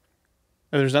this?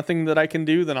 If there's nothing that I can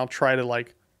do, then I'll try to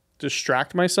like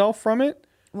distract myself from it.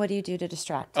 What do you do to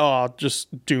distract? Oh, I'll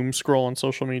just doom scroll on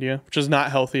social media, which is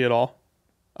not healthy at all.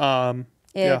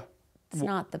 It's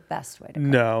not the best way to go.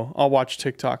 No, I'll watch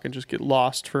TikTok and just get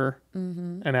lost for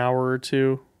an hour or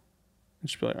two and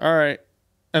just be like, all right.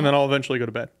 And then I'll eventually go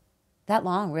to bed. That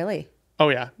long, really? Oh,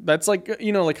 yeah. That's like,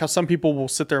 like how some people will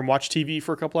sit there and watch TV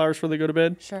for a couple hours before they go to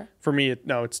bed. Sure. For me,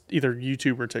 it's either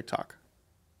YouTube or TikTok.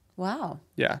 Wow.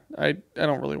 Yeah. I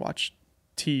don't really watch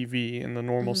TV in the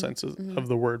normal sense of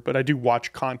the word, but I do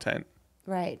watch content.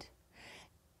 Right.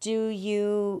 Do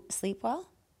you sleep well?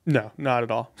 No, not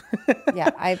at all.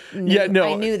 I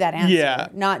knew that answer. Yeah.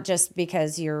 Not just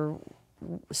because you're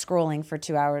scrolling for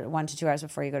 1 to 2 hours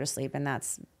before you go to sleep, and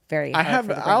that's very hard for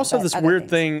the brain, I also have this weird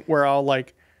thing where I'll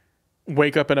like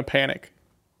wake up in a panic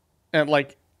and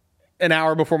like an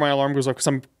hour before my alarm goes off,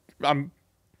 because I'm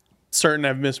certain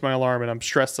I've missed my alarm and I'm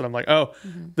stressed that I'm like,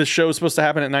 the show is supposed to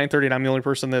happen at 9:30 and I'm the only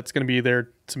person that's going to be there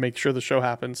to make sure the show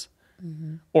happens.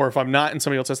 Or if I'm not and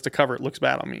somebody else has to cover it, looks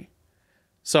bad on me.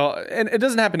 So, and it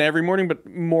doesn't happen every morning, but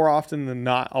more often than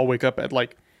not, I'll wake up at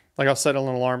like I'll set an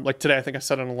alarm. Like today, I think I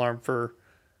set an alarm for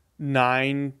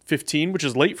 9:15, which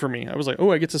is late for me. I was like,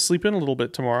 I get to sleep in a little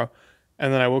bit tomorrow.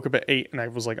 And then I woke up at 8 and I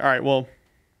was like, all right, well,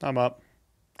 I'm up.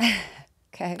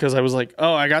 Okay. Because I was like,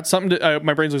 I got something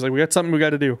my brain was like, we got something we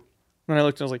got to do. And I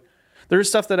looked and I was like, there's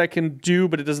stuff that I can do,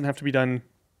 but it doesn't have to be done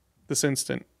this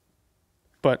instant.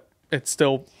 But it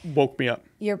still woke me up.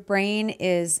 Your brain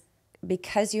is,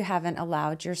 because you haven't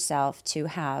allowed yourself to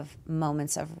have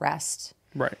moments of rest.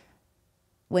 Right.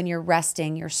 When you're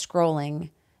resting, you're scrolling,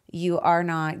 you are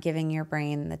not giving your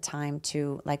brain the time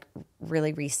to like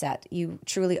really reset. You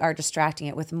truly are distracting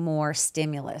it with more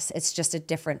stimulus. It's just a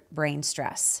different brain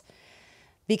stress.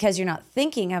 Because you're not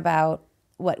thinking about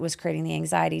what was creating the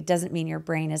anxiety doesn't mean your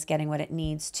brain is getting what it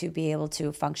needs to be able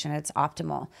to function at its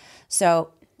optimal.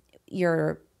 So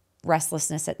your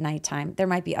restlessness at nighttime, there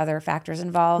might be other factors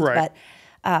involved, but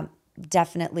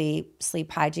definitely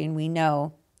sleep hygiene. We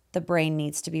know the brain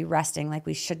needs to be resting. Like,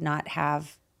 we should not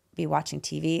be watching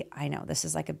TV. I know this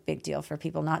is like a big deal for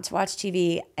people not to watch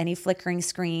TV, any flickering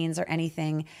screens or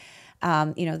anything.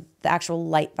 The actual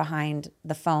light behind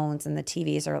the phones and the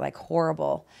TVs are like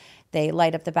horrible. They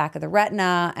light up the back of the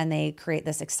retina and they create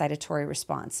this excitatory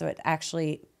response. So it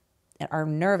actually, our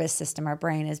nervous system, our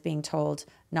brain is being told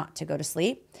not to go to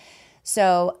sleep.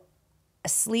 So a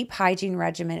sleep hygiene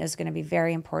regimen is going to be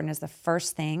very important as the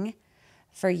first thing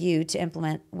for you to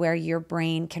implement, where your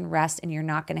brain can rest and you're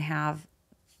not going to have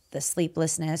the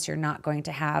sleeplessness. You're not going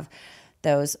to have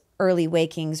those early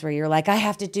wakings where you're like, I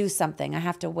have to do something. I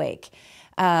have to wake.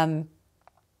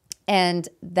 And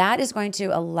that is going to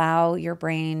allow your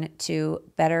brain to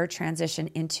better transition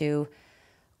into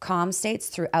calm states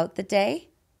throughout the day,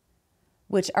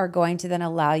 which are going to then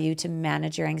allow you to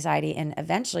manage your anxiety. And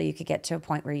eventually you could get to a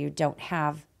point where you don't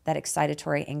have that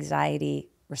excitatory anxiety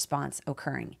response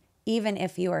occurring, even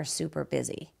if you are super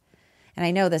busy. And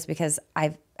I know this because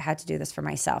I've had to do this for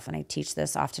myself, and I teach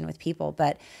this often with people,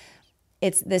 but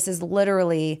this is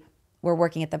literally, we're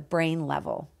working at the brain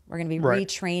level. We're going to be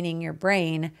retraining your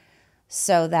brain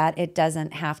so that it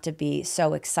doesn't have to be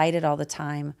so excited all the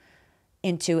time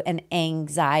into an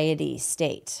anxiety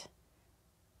state.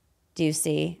 Do you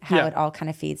see how it all kind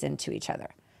of feeds into each other?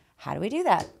 How do we do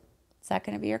that? Is that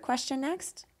going to be your question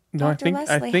next? No, Dr.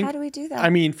 Leslie, how do we do that? I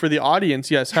mean, for the audience,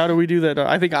 yes. How do we do that?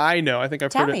 I think I know. I think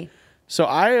I've heard it. So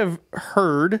I have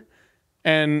heard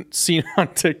and seen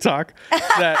on TikTok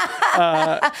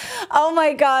that oh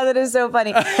my God, that is so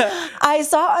funny. I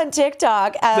saw on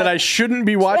TikTok that I shouldn't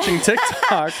be watching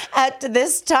TikTok at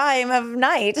this time of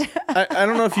night. I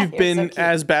don't know if you've been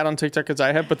as bad on TikTok as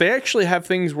I have, but they actually have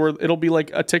things where it'll be like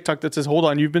a TikTok that says, hold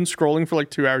on, you've been scrolling for like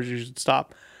 2 hours, you should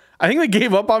stop. I think they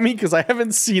gave up on me because I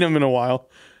haven't seen them in a while.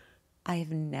 I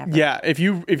have never. Yeah, if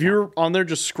you're on there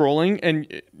just scrolling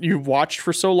and you've watched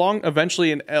for so long,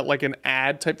 eventually an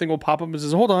ad type thing will pop up and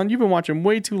says, "Hold on, you've been watching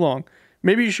way too long.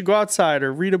 Maybe you should go outside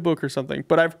or read a book or something."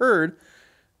 But I've heard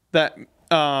that.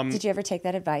 Did you ever take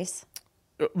that advice?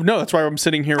 No, that's why I'm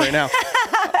sitting here right now.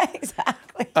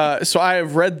 Exactly. So I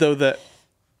have read though that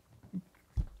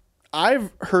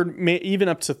I've heard even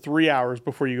up to 3 hours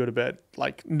before you go to bed,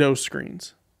 like no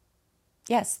screens.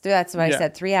 Yes, that's what I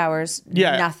said. 3 hours,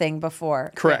 nothing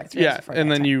before. Correct. Yeah,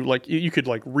 and then you could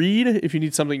like read if you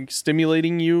need something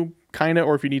stimulating you, kind of,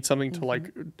 or if you need something to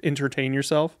like entertain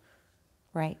yourself.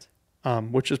 Right.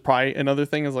 Which is probably another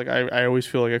thing is like I always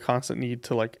feel like a constant need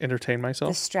to like entertain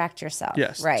myself. Distract yourself.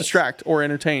 Yes. Right. Distract or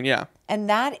entertain. Yeah. And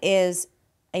that is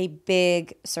a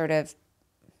big sort of,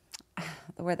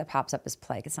 the word that pops up is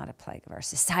plague. It's not a plague of our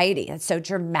society. It's so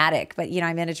dramatic, but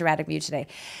I'm in a dramatic mood today.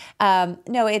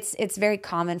 No, it's very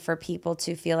common for people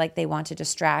to feel like they want to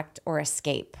distract or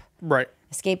escape. Right.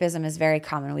 Escapism is very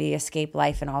common. We escape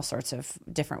life in all sorts of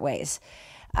different ways.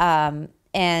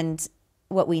 And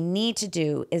what we need to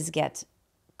do is get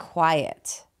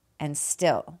quiet and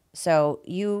still. So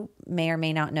you may or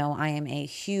may not know I am a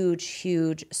huge,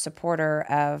 huge supporter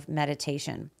of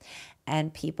meditation.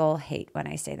 And people hate when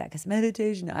I say that because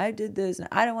meditation, I did this and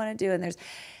I don't want to do it. And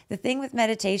the thing with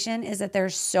meditation is that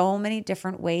there's so many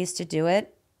different ways to do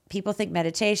it. People think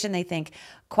meditation, they think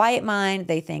quiet mind,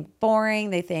 they think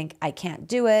boring, they think I can't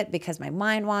do it because my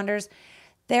mind wanders.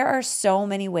 There are so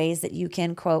many ways that you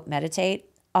can, quote, meditate.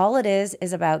 All it is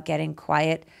about getting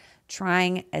quiet,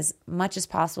 trying as much as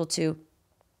possible to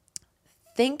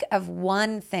think of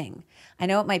one thing. I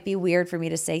know it might be weird for me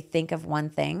to say think of one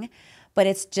thing, but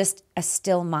it's just a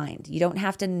still mind. You don't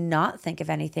have to not think of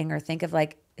anything or think of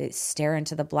like stare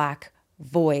into the black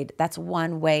void. That's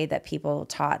one way that people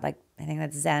taught, like I think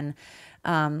that's Zen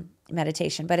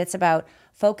meditation, but it's about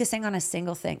focusing on a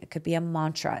single thing. It could be a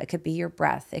mantra. It could be your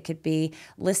breath. It could be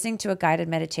listening to a guided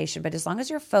meditation. But as long as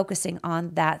you're focusing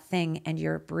on that thing and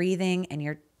you're breathing and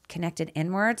you're connected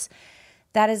inwards,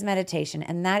 that is meditation.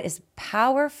 And that is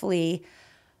powerfully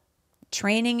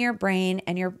training your brain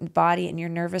and your body and your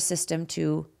nervous system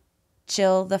to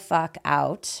chill the fuck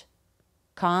out,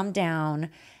 calm down,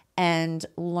 and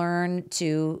learn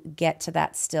to get to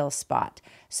that still spot.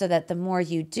 So that the more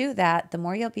you do that, the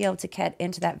more you'll be able to get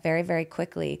into that very, very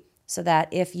quickly. So that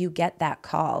if you get that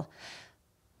call,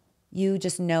 you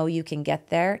just know you can get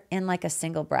there in like a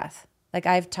single breath. Like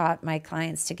I've taught my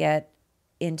clients to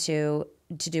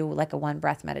do like a one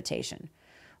breath meditation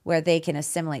where they can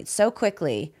assimilate so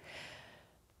quickly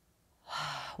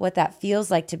what that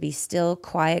feels like to be still,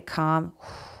 quiet, calm,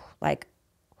 like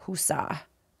husa,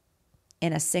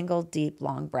 in a single deep,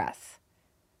 long breath.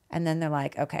 And then they're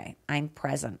like, okay, I'm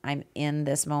present. I'm in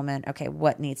this moment. Okay,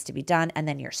 what needs to be done? And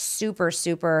then you're super,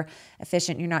 super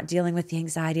efficient. You're not dealing with the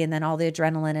anxiety and then all the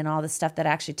adrenaline and all the stuff that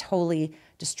actually totally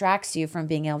distracts you from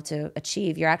being able to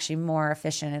achieve. You're actually more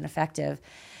efficient and effective.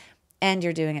 And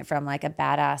you're doing it from like a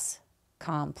badass,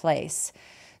 calm place.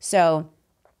 So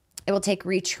it will take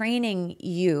retraining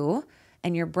you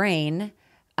and your brain.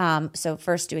 So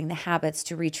first doing the habits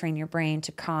to retrain your brain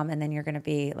to calm, and then you're going to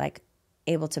be like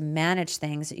able to manage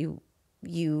things that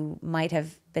you might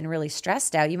have been really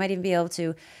stressed out. You might even be able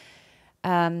to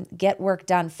get work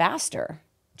done faster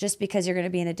just because you're going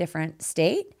to be in a different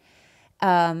state,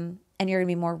 and you're going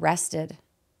to be more rested.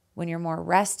 When you're more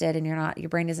rested and your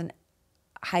brain isn't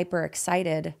hyper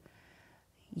excited,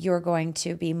 you're going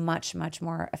to be much, much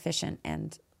more efficient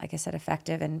and, like I said,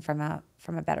 effective and from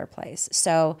a better place.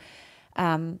 So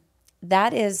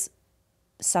that is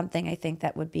something I think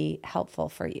that would be helpful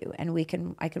for you. And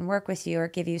I can work with you or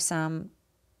give you some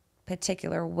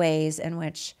particular ways in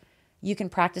which you can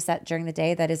practice that during the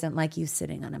day that isn't like you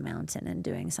sitting on a mountain and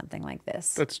doing something like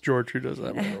this. That's George who does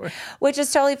that, by the way. Which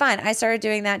is totally fine. I started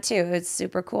doing that too. It's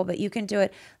super cool, but you can do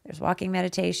it. There's walking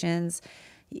meditations.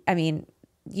 I mean,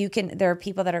 there are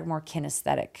people that are more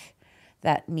kinesthetic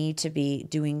that need to be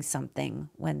doing something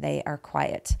when they are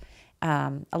quiet.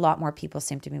 A lot more people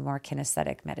seem to be more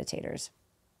kinesthetic meditators.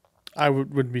 I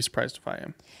wouldn't be surprised if I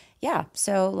am. Yeah.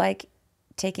 So like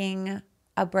taking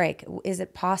a break, is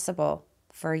it possible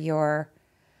for your,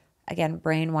 again,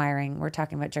 brain wiring, we're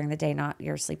talking about during the day, not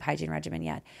your sleep hygiene regimen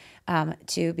yet,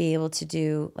 to be able to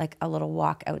do like a little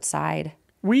walk outside?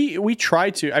 We try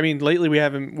to. I mean, lately we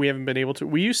haven't been able to.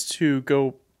 We used to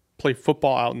go play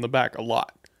football out in the back a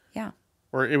lot. Yeah.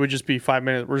 Or it would just be 5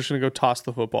 minutes. We're just going to go toss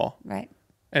the football. Right.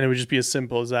 And it would just be as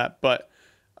simple as that. But,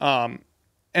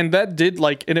 and that did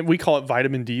we call it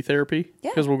vitamin D therapy.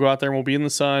 Yeah. Because we'll go out there and we'll be in the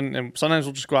sun, and sometimes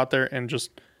we'll just go out there and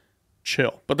just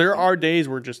chill. But there are days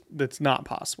where that's not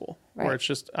possible. Right. Where it's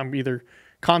just, I'm either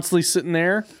constantly sitting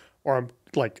there, or I'm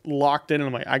like locked in and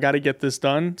I'm like, I got to get this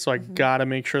done. So I got to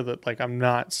make sure that like I'm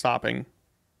not stopping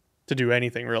to do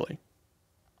anything really.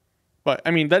 But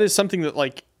I mean, that is something that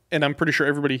like, and I'm pretty sure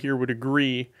everybody here would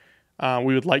agree,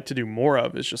 we would like to do more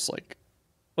of, is just like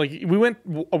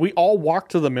we all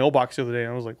walked to the mailbox the other day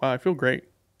and I was like, wow, I feel great.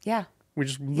 Yeah. We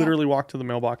just literally walked to the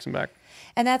mailbox and back.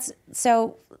 And that's,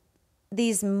 so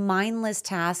these mindless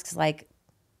tasks like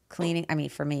cleaning, I mean,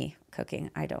 for me, cooking,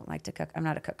 I don't like to cook. I'm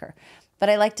not a cooker, but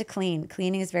I like to clean.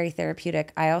 Cleaning is very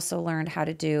therapeutic. I also learned how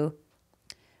to do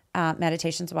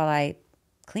meditations while I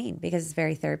clean because it's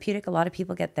very therapeutic. A lot of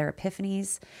people get their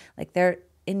epiphanies. Like, there are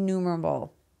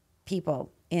innumerable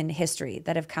people in history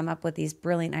that have come up with these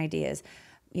brilliant ideas,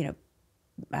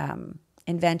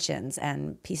 inventions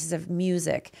and pieces of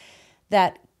music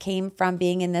that came from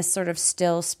being in this sort of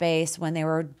still space when they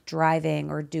were driving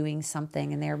or doing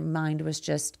something and their mind was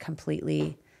just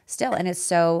completely still. And it's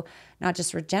so not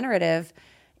just regenerative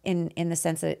in the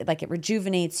sense that like it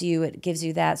rejuvenates you, it gives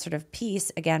you that sort of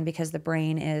peace again, because the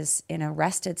brain is in a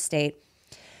rested state.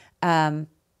 I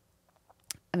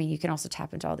mean, you can also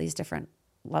tap into all these different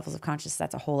levels of consciousness.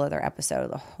 That's a whole other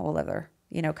episode, a whole other,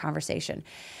 conversation.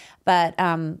 But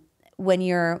when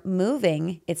you're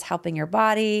moving, it's helping your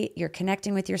body, you're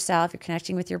connecting with yourself, you're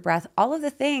connecting with your breath, all of the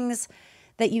things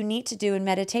that you need to do in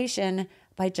meditation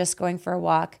by just going for a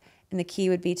walk. And the key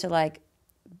would be to like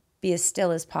be as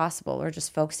still as possible, or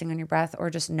just focusing on your breath, or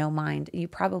just no mind. You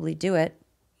probably do it.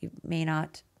 You may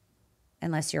not,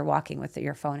 unless you're walking with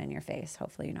your phone in your face.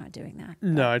 Hopefully you're not doing that.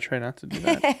 No, I try not to do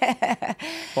that.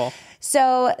 Well.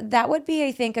 So that would be,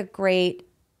 I think, a great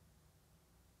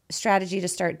strategy to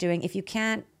start doing. If you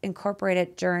can't incorporate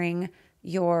it during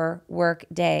your work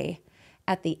day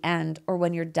at the end, or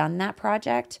when you're done that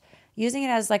project, using it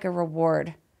as like a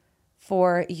reward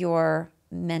for your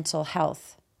mental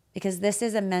health, because this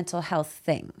is a mental health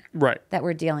thing, right, that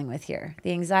we're dealing with here.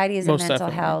 The anxiety is Most a mental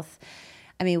definitely. health.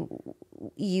 I mean,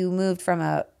 you moved from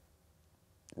a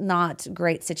not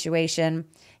great situation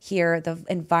here. The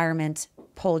environment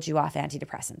pulled you off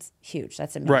antidepressants. Huge.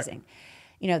 That's amazing.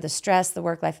 Right. The stress, the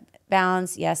work-life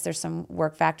balance. Yes, there's some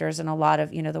work factors and a lot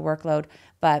of, the workload,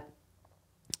 but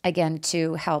again,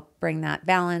 to help bring that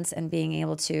balance and being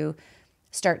able to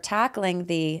start tackling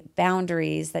the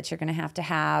boundaries that you're going to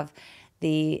have,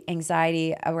 the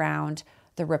anxiety around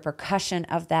the repercussion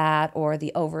of that, or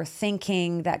the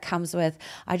overthinking that comes with,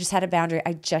 I just had a boundary,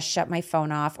 I just shut my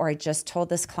phone off, or I just told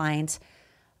this client,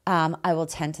 I will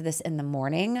tend to this in the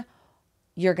morning.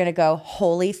 You're going to go,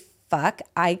 holy fuck,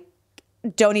 I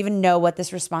don't even know what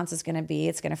this response is going to be.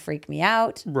 It's going to freak me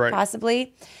out, right,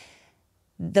 possibly.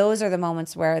 Those are the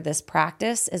moments where this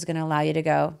practice is going to allow you to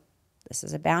go, this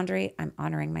is a boundary, I'm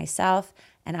honoring myself,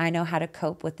 and I know how to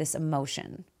cope with this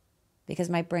emotion because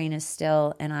my brain is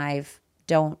still and I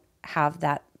don't have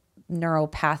that neural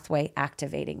pathway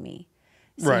activating me.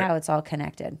 See right. how it's all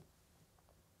connected.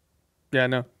 Yeah,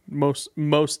 no,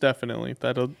 most definitely.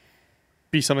 That'll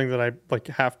be something that I like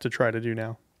have to try to do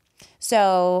now.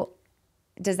 So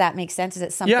does that make sense? Is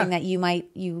it something that you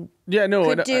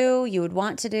could do, you would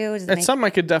want to do? It's something I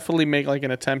could definitely make like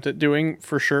an attempt at doing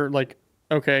for sure. Like,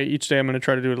 okay, each day I'm going to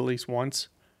try to do it at least once.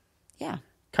 Yeah.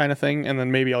 Kind of thing. And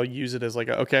then maybe I'll use it as like,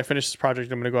 okay, I finished this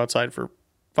project. I'm going to go outside for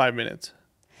 5 minutes.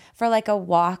 For like a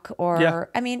walk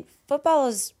I mean, football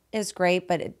is great,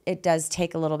 but it does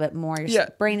take a little bit more. Your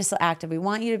brain is still active. We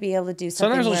want you to be able to do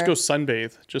something. Sometimes I'll just go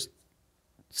sunbathe. Just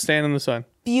stand in the sun.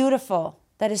 Beautiful.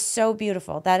 That is so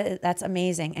beautiful. That's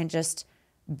amazing. And just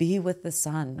be with the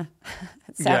sun.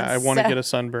 I want to get a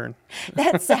sunburn.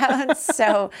 That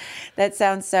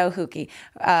sounds so hooky.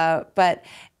 But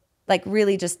like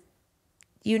really just,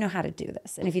 you know how to do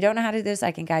this. And if you don't know how to do this,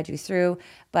 I can guide you through,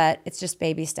 but it's just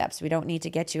baby steps. We don't need to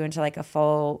get you into like a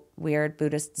full weird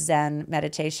Buddhist Zen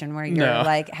meditation where you're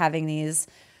like having these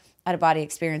out of body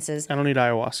experiences. I don't need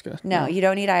ayahuasca. No, you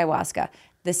don't need ayahuasca.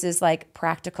 This is like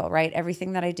practical, right?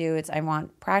 Everything that I do, I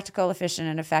want practical, efficient,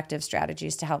 and effective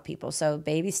strategies to help people. So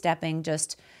baby stepping,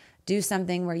 just do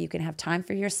something where you can have time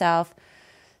for yourself.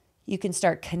 You can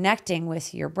start connecting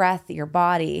with your breath, your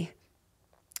body,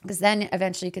 because then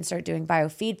eventually you can start doing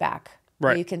biofeedback.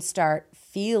 Right. You can start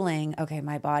feeling, okay,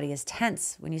 my body is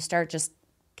tense. When you start just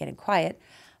getting quiet,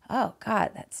 oh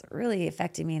God, that's really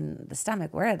affecting me in the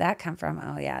stomach. Where did that come from?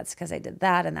 Oh yeah, it's because I did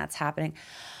that and that's happening.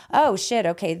 Oh shit,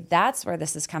 okay, that's where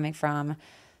this is coming from.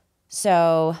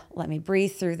 So let me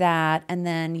breathe through that. And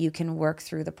then you can work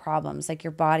through the problems. Like your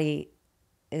body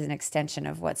is an extension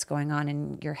of what's going on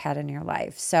in your head and your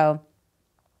life. So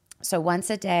once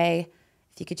a day,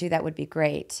 if you could do that would be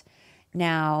great.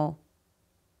 Now,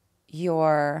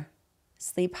 your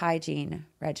sleep hygiene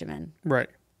regimen. Right.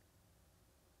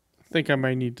 think I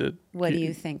might need to. What do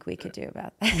you think we could do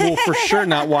about that? Well, for sure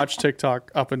not watch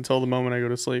TikTok up until the moment I go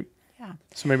to sleep. Yeah.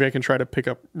 So maybe I can try to pick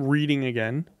up reading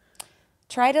again.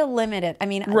 Try to limit it. I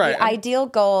mean, Right. The ideal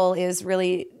goal is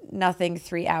really nothing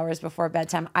 3 hours before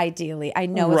bedtime. Ideally, I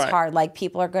know it's Right. hard. Like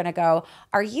people are going to go,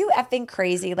 "Are you effing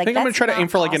crazy?" Like I think I'm going that's to try to not aim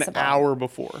for like an possible. hour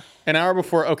before. An hour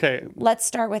before, okay. Let's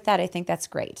start with that. I think that's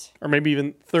great. Or maybe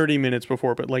even 30 minutes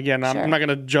before. But like, yeah, no, Sure. I'm not going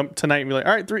to jump tonight and be like,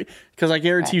 all right, 3. Because I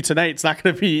guarantee you tonight, it's not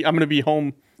going to be, I'm going to be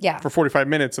home Yeah. for 45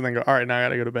 minutes and then go, all right, now I got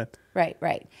to go to bed. Right.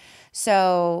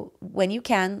 So when you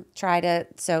can, try to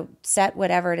set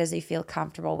whatever it is you feel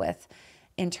comfortable with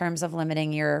in terms of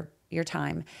limiting your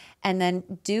time. And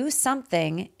then do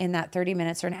something in that 30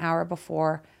 minutes or an hour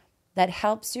before that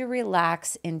helps you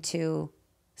relax into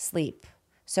sleep.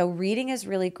 So reading is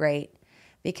really great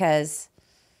because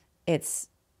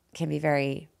can be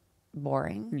very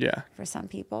boring Yeah. for some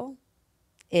people.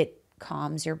 It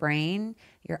calms your brain.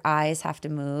 Your eyes have to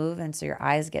move, and so your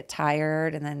eyes get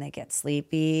tired and then they get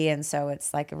sleepy. And so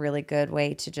it's like a really good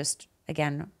way to just,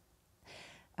 again,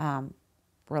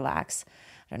 relax.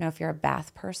 I don't know if you're a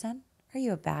bath person. Are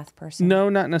you a bath person? No,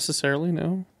 not necessarily.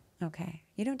 No. Okay.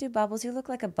 You don't do bubbles. You look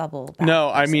like a bubble bath No,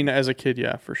 I person. mean, as a kid,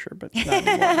 yeah, for sure. But not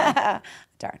anymore.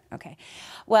 Darn. Okay.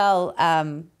 Well,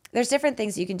 there's different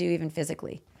things you can do even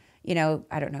physically. You know,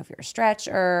 I don't know if you're a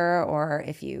stretcher or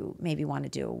if you maybe want to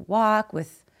do a walk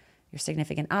with your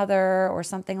significant other or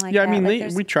something like Yeah, that. I mean,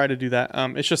 Like, we try to do that.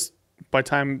 It's just by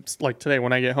time, like today,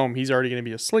 when I get home, he's already going to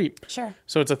be asleep. Sure.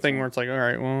 So it's a thing where it's like, all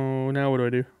right, well, now what do I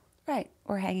do? Right.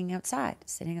 Or hanging outside,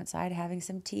 sitting outside, having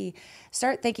some tea.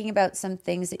 Start thinking about some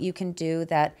things that you can do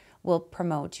that will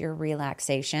promote your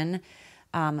relaxation.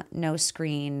 No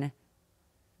screen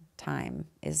time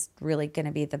is really going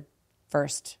to be the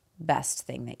first best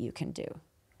thing that you can do.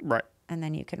 Right. And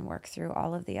then you can work through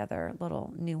all of the other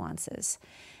little nuances.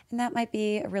 And that might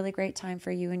be a really great time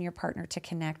for you and your partner to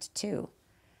connect too.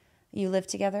 You live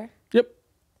together? Yep.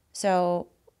 So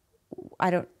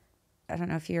I don't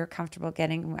know if you're comfortable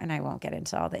getting, and I won't get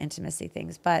into all the intimacy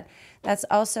things, but that's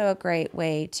also a great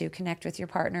way to connect with your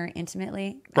partner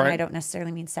intimately. And Right. I don't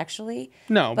necessarily mean sexually.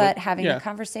 No, but but having yeah.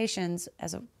 conversations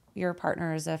your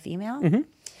partner is a female. Mm-hmm.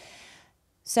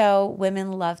 So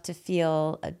women love to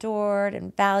feel adored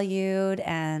and valued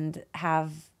and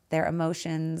have their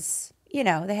emotions, they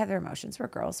have their emotions. We're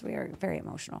girls. We are very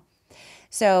emotional.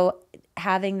 So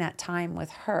having that time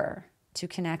with her to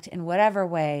connect in whatever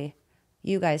way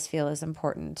you guys feel is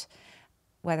important,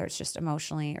 whether it's just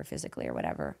emotionally or physically or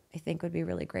whatever, I think would be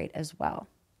really great as well.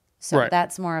 So Right.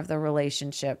 That's more of the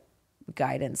relationship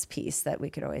guidance piece that we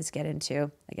could always get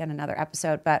into, again, another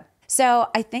episode. But so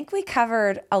I think we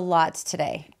covered a lot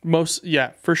today.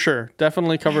 Yeah, for sure.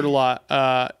 Definitely covered a lot.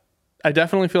 I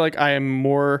definitely feel like I am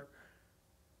more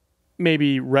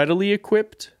maybe readily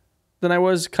equipped than I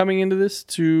was coming into this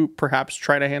to perhaps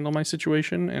try to handle my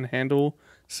situation and handle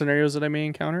scenarios that I may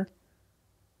encounter.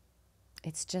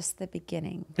 It's just the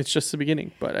beginning. It's just the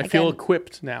beginning, but I feel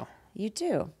equipped now. You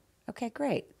do. Okay,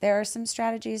 great. There are some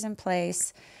strategies in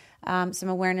place, some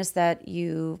awareness that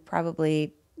you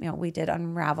probably, we did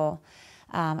unravel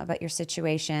about your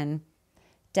situation.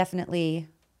 Definitely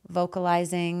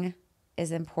vocalizing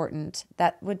is important.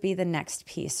 That would be the next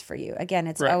piece for you. Again,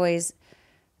 it's Right. always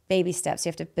baby steps. You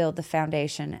have to build the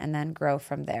foundation and then grow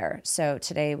from there. So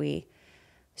today we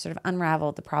sort of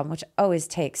unraveled the problem, which always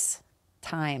takes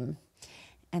time.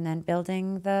 And then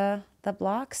building the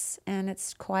blocks, and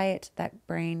it's quiet. That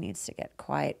brain needs to get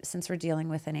quiet since we're dealing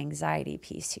with an anxiety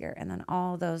piece here. And then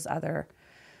all those other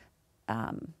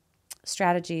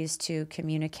strategies to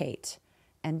communicate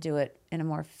and do it in a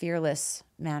more fearless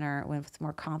manner with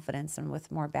more confidence and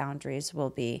with more boundaries will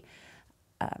be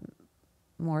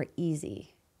more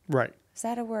easy. Right. Is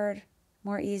that a word?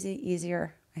 More easy,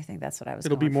 easier? I think that's what I was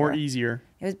It'll be going more for. easier.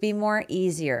 It would be more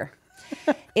easier.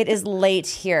 It is late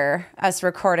here, us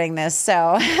recording this,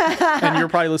 so. And you're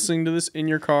probably listening to this in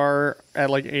your car at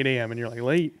like 8 a.m. and you're like,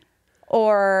 late.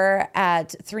 Or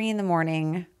at 3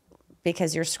 a.m.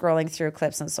 because you're scrolling through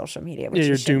clips on social media, which Yeah, you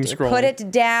you're shouldn't doom do. scrolling. Put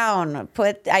it down.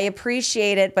 I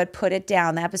appreciate it, but put it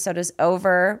down. The episode is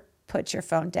over. Put your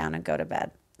phone down and go to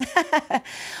bed.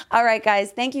 All right,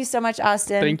 guys. Thank you so much,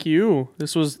 Austin. Thank you.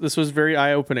 This was very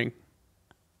eye-opening.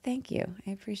 Thank you.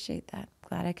 I appreciate that.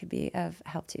 Glad I could be of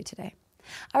help to you today.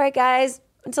 All right, guys.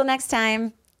 Until next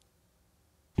time.